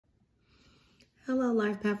Hello,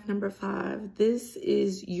 life path number 5. This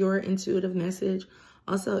is your intuitive message.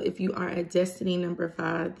 Also, if you are at destiny number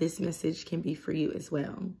 5, this message can be for you as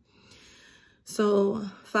well. So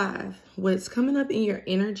 5, what's coming up in your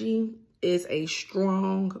energy is a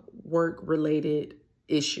strong work-related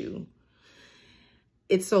issue.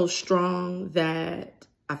 It's so strong that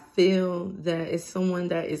I feel that it's someone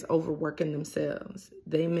that is overworking themselves.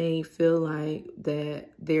 They may feel like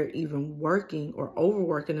that they're even working or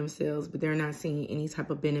overworking themselves, but they're not seeing any type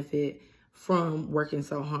of benefit from working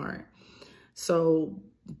so hard. So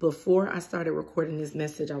before I started recording this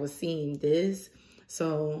message, I was seeing this.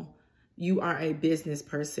 So you are a business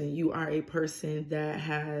person. You are a person that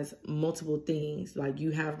has multiple things, like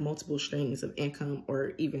you have multiple streams of income,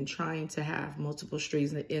 or even trying to have multiple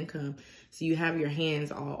streams of income. So you have your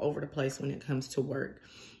hands all over the place when it comes to work.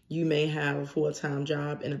 You may have a full-time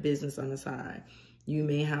job and a business on the side. You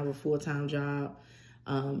may have a full-time job.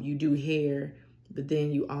 You do hair, but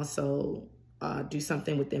then you also do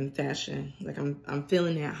something within fashion. Like I'm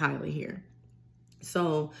feeling that highly here.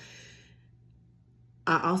 So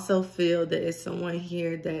I also feel that it's someone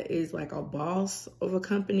here that is like a boss of a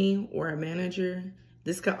company or a manager.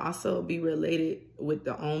 This could also be related with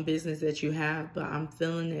the own business that you have, but I'm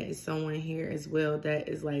feeling that it's someone here as well that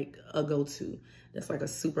is like a go-to. That's like a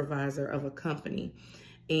supervisor of a company.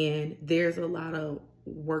 And there's a lot of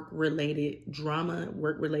work-related drama,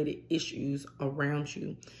 work-related issues around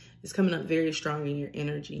you. It's coming up very strong in your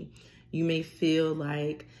energy. You may feel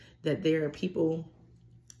like that there are people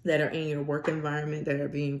that are in your work environment that are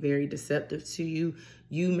being very deceptive to you.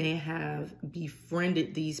 You may have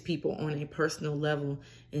befriended these people on a personal level.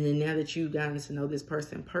 And then now that you've gotten to know this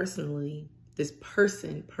person personally,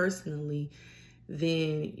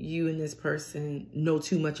 then you and this person know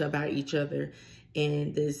too much about each other.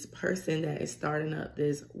 And this person that is starting up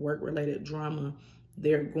this work-related drama,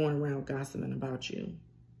 they're going around gossiping about you.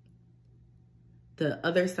 The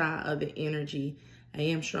other side of the energy, I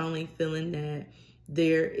am strongly feeling that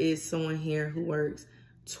there is someone here who works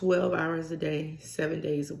 12 hours a day, 7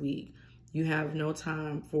 days a week. You have no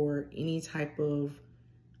time for any type of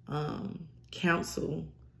counsel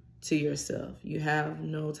to yourself. You have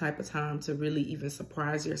no type of time to really even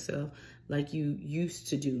surprise yourself like you used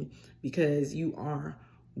to do, because you are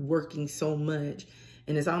working so much.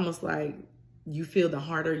 And it's almost like you feel the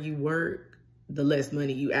harder you work, the less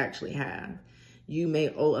money you actually have. You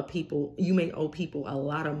may owe people a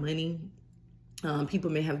lot of money. People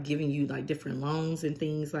may have given you like different loans and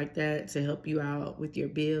things like that to help you out with your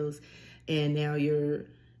bills. And now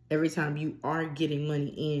every time you are getting money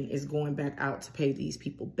in, is going back out to pay these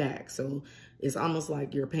people back. So it's almost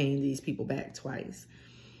like you're paying these people back twice.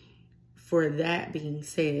 For that being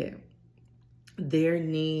said, there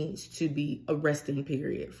needs to be a resting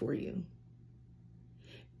period for you.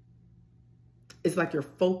 It's like your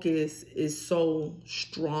focus is so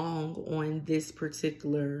strong on this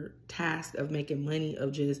particular task of making money,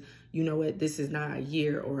 of just, you know what, this is not a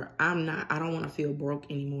year, or I don't want to feel broke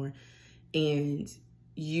anymore. And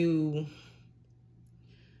you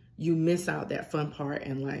miss out that fun part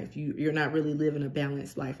in life. You're not really living a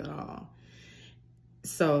balanced life at all.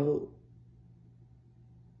 So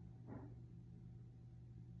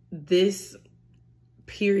this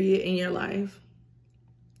period in your life,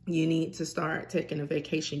 you need to start taking a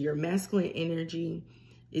vacation. Your masculine energy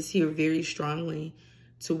is here very strongly,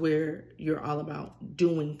 to where you're all about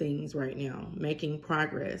doing things right now, making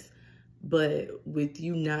progress. But with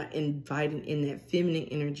you not inviting in that feminine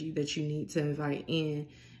energy that you need to invite in,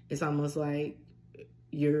 it's almost like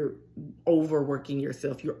you're overworking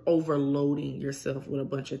yourself. You're overloading yourself with a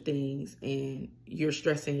bunch of things, and you're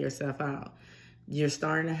stressing yourself out. You're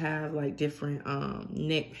starting to have like different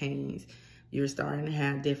neck pains. You're starting to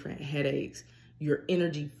have different headaches. Your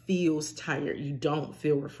energy feels tired. You don't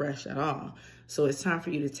feel refreshed at all. So it's time for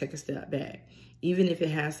you to take a step back. Even if it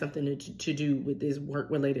has something to do with this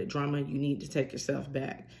work-related drama, you need to take yourself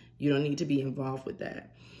back. You don't need to be involved with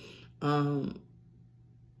that. I'm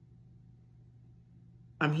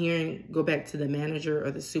hearing, go back to the manager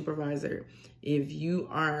or the supervisor. If you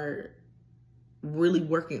are really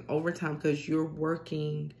working overtime because you're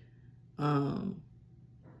working,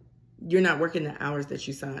 you're not working the hours that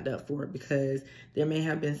you signed up for, because there may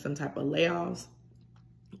have been some type of layoffs,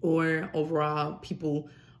 or overall people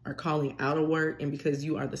are calling out of work. And because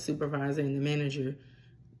you are the supervisor and the manager,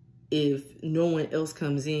 if no one else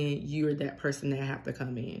comes in, you're that person that have to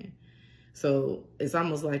come in. So it's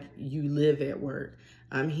almost like you live at work.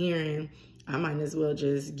 I'm hearing I might as well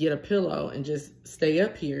just get a pillow and just stay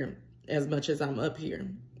up here as much as I'm up here.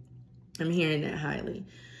 I'm hearing that highly.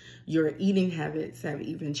 Your eating habits have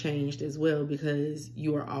even changed as well, because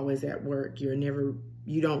you are always at work. You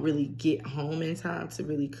don't really get home in time to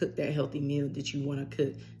really cook that healthy meal that you want to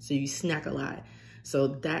cook. So you snack a lot. So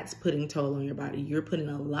that's putting toll on your body. You're putting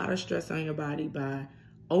a lot of stress on your body by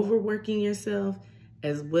overworking yourself,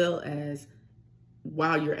 as well as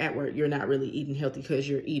while you're at work, you're not really eating healthy because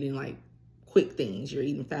you're eating like quick things. You're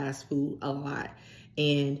eating fast food a lot.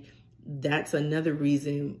 And that's another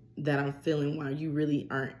reason that I'm feeling why you really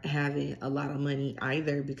aren't having a lot of money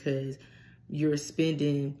either, because you're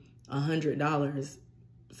spending $100,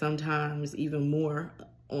 sometimes even more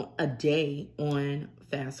on a day on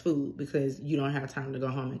fast food, because you don't have time to go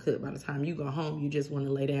home and cook. By the time you go home, you just want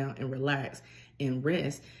to lay down and relax and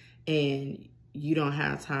rest, and you don't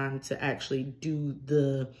have time to actually do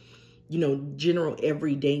the, general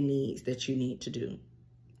everyday needs that you need to do.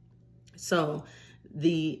 So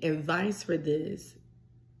the advice for this,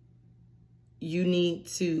 you need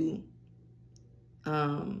to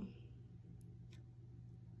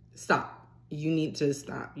stop. You need to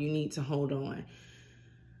stop. You need to hold on.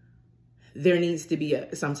 There needs to be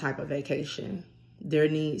some type of vacation. There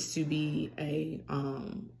needs to be a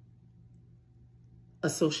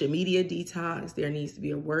social media detox. There needs to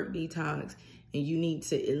be a work detox. And you need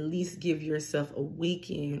to at least give yourself a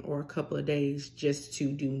weekend or a couple of days just to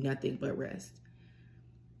do nothing but rest.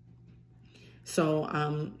 So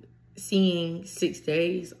I'm seeing 6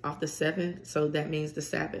 days off the 7th. So that means the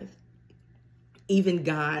Sabbath. Even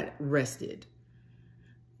God rested.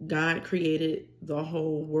 God created the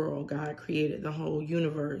whole world. God created the whole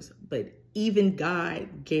universe. But even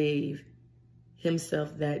God gave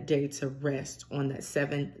himself that day to rest on that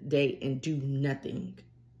 7th day and do nothing.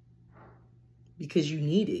 Because you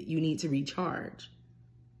need it. You need to recharge.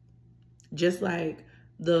 Just like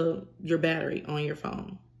your battery on your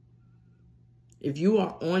phone. If you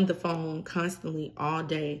are on the phone constantly all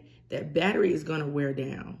day, that battery is going to wear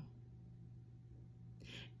down.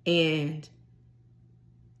 And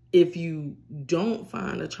if you don't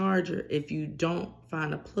find a charger, if you don't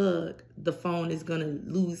find a plug, the phone is going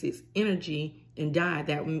to lose its energy and die.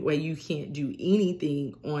 That way you can't do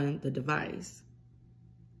anything on the device.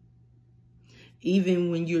 Even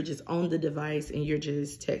when you're just on the device and you're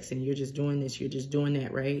just texting, you're just doing this, you're just doing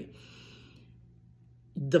that, right?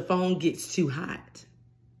 The phone gets too hot.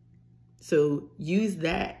 So use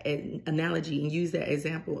that analogy and use that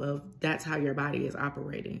example of that's how your body is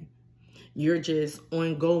operating. You're just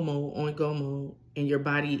on go mode, and your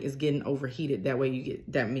body is getting overheated.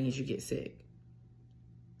 That means you get sick.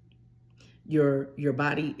 Your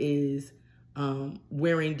body is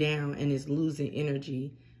wearing down and is losing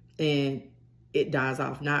energy, and it dies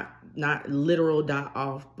off. Not literal die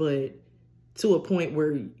off, but to a point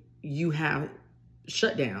where you have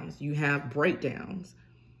shutdowns, you have breakdowns,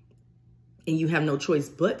 and you have no choice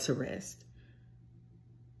but to rest.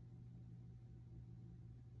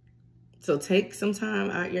 So take some time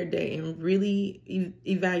out your day and really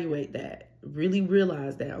evaluate that. Really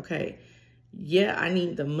realize that, okay, yeah, I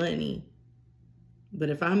need the money, but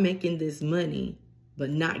if I'm making this money but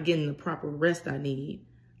not getting the proper rest I need,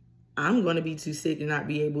 I'm going to be too sick and not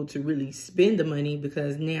be able to really spend the money,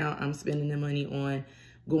 because now I'm spending the money on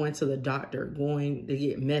going to the doctor, going to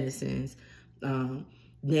get medicines.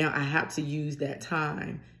 Now I have to use that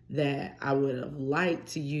time that I would have liked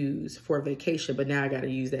to use for a vacation, but now I got to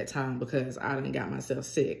use that time because I done got myself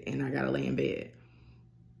sick and I got to lay in bed.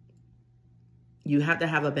 You have to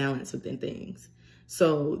have a balance within things.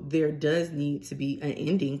 So there does need to be an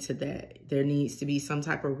ending to that. There needs to be some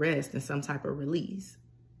type of rest and some type of release.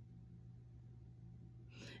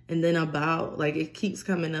 And then it keeps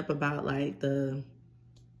coming up about like the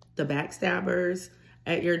backstabbers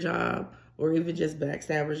at your job, or even just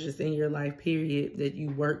backstabbers just in your life, period, that you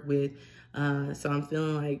work with. So I'm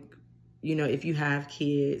feeling like, if you have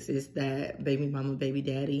kids, it's that baby mama, baby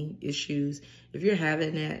daddy issues. If you're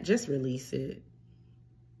having that, just release it.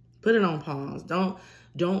 Put it on pause.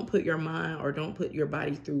 Don't put your mind or don't put your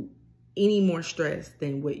body through any more stress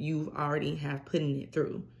than what you've already have putting it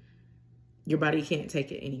through. Your body can't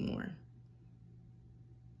take it anymore.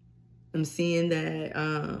 I'm seeing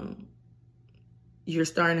that you're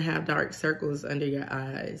starting to have dark circles under your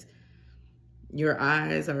eyes. Your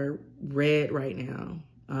eyes are red right now.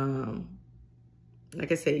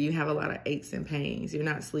 Like I said, you have a lot of aches and pains. You're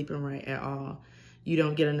not sleeping right at all. You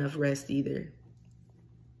don't get enough rest either,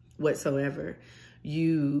 whatsoever.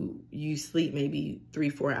 You sleep maybe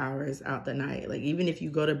 3-4 hours out the night. Like even if you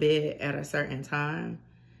go to bed at a certain time,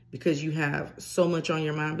 because you have so much on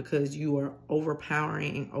your mind, because you are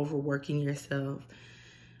overpowering and overworking yourself,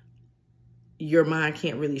 your mind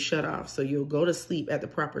can't really shut off. So you'll go to sleep at the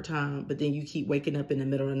proper time, but then you keep waking up in the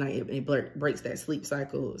middle of the night and it breaks that sleep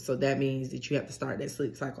cycle. So that means that you have to start that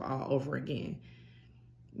sleep cycle all over again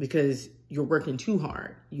because you're working too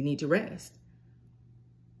hard. You need to rest.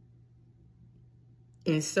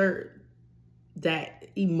 Insert that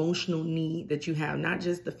emotional need that you have, not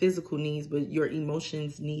just the physical needs, but your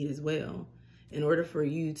emotions need as well. In order for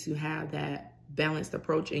you to have that balanced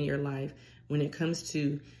approach in your life when it comes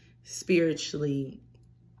to spiritually,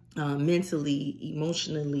 mentally,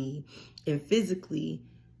 emotionally, and physically,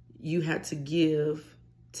 you have to give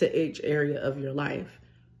to each area of your life.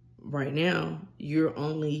 Right now, you're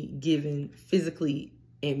only giving physically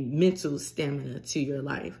and mental stamina to your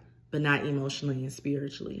life, but not emotionally and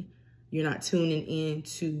spiritually. You're not tuning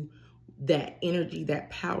into that energy,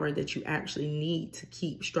 that power that you actually need to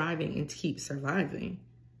keep striving and to keep surviving.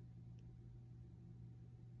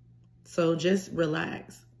 So just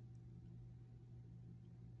relax.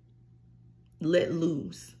 Let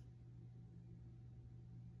loose.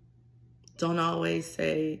 Don't always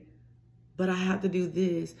say, but I have to do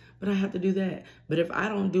this, but I have to do that. But if I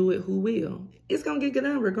don't do it, who will? It's going to get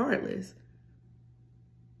done regardless.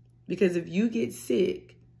 Because if you get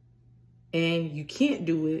sick and you can't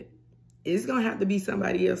do it, it's going to have to be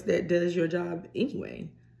somebody else that does your job anyway.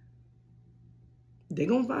 They're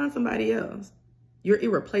going to find somebody else. You're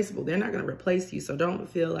irreplaceable. They're not going to replace you. So don't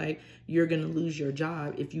feel like you're going to lose your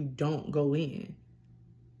job if you don't go in.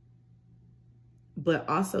 But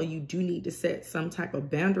also you do need to set some type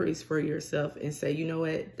of boundaries for yourself and say, you know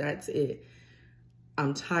what, that's it.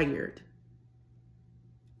 I'm tired.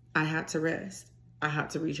 I have to rest. I have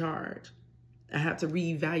to recharge. I have to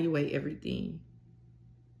reevaluate everything.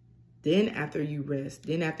 Then after you rest,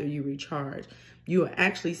 then after you recharge, you will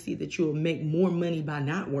actually see that you will make more money by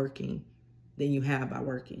not working than you have by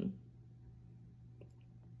working.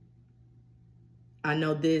 I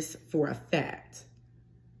know this for a fact.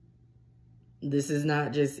 This is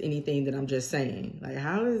not just anything that I'm just saying. Like,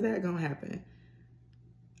 how is that going to happen?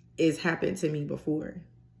 It's happened to me before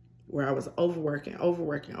where I was overworking.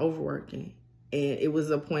 And it was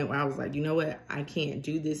a point where I was like, you know what? I can't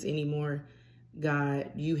do this anymore.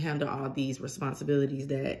 God, you handle all these responsibilities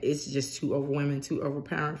that it's just too overwhelming, too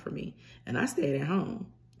overpowering for me. And I stayed at home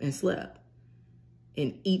and slept.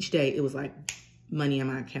 And each day it was like money in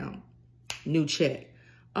my account, new check.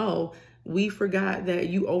 Oh, we forgot that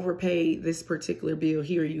you overpaid this particular bill.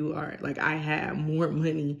 Here you are. Like, I had more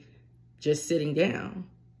money just sitting down.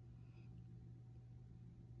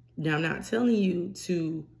 Now, I'm not telling you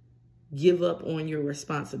to give up on your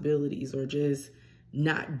responsibilities or just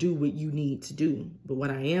not do what you need to do. But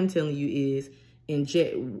what I am telling you is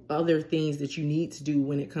inject other things that you need to do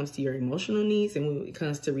when it comes to your emotional needs and when it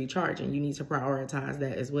comes to recharging. You need to prioritize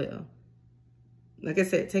that as well. Like I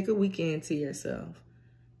said, take a weekend to yourself.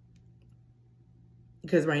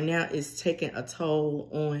 Because right now it's taking a toll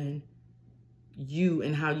on you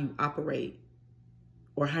and how you operate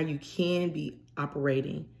or how you can be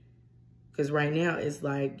operating. Because right now it's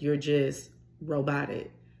like you're just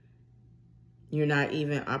robotic. You're not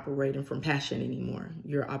even operating from passion anymore.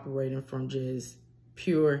 You're operating from just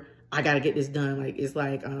pure, I got to get this done. Like, it's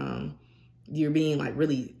like you're being like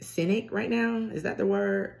really cynic right now. Is that the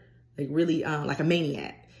word? Like really like a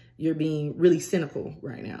maniac. You're being really cynical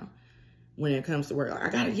right now when it comes to work. Like, I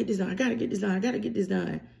got to get this done. I got to get this done. I got to get this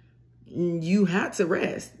done. You have to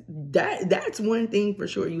rest. That's one thing for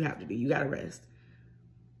sure you have to do. You got to rest.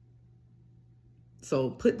 So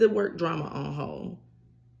put the work drama on hold.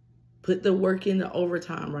 Put the work in the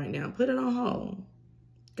overtime right now. Put it on hold.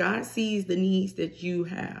 God sees the needs that you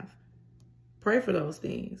have. Pray for those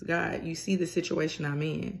things. God, you see the situation I'm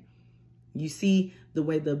in. You see the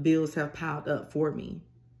way the bills have piled up for me.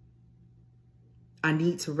 I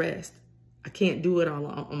need to rest. I can't do it all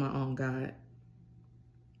on my own, God.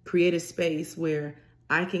 Create a space where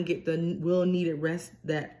I can get the well-needed rest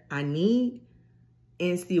that I need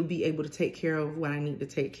and still be able to take care of what I need to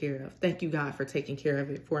take care of. Thank you, God, for taking care of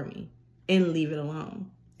it for me. And leave it alone.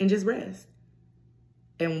 And just rest.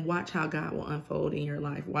 And watch how God will unfold in your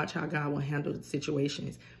life. Watch how God will handle the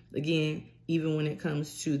situations. Again, even when it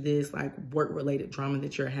comes to this like work-related drama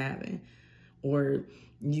that you're having, or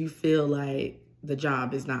you feel like the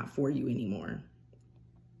job is not for you anymore,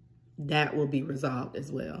 that will be resolved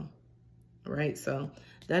as well. All right, so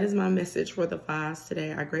that is my message for the fives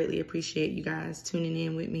today. I greatly appreciate you guys tuning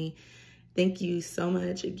in with me. Thank you so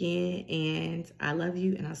much again, and I love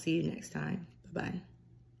you, and I'll see you next time. Bye-bye.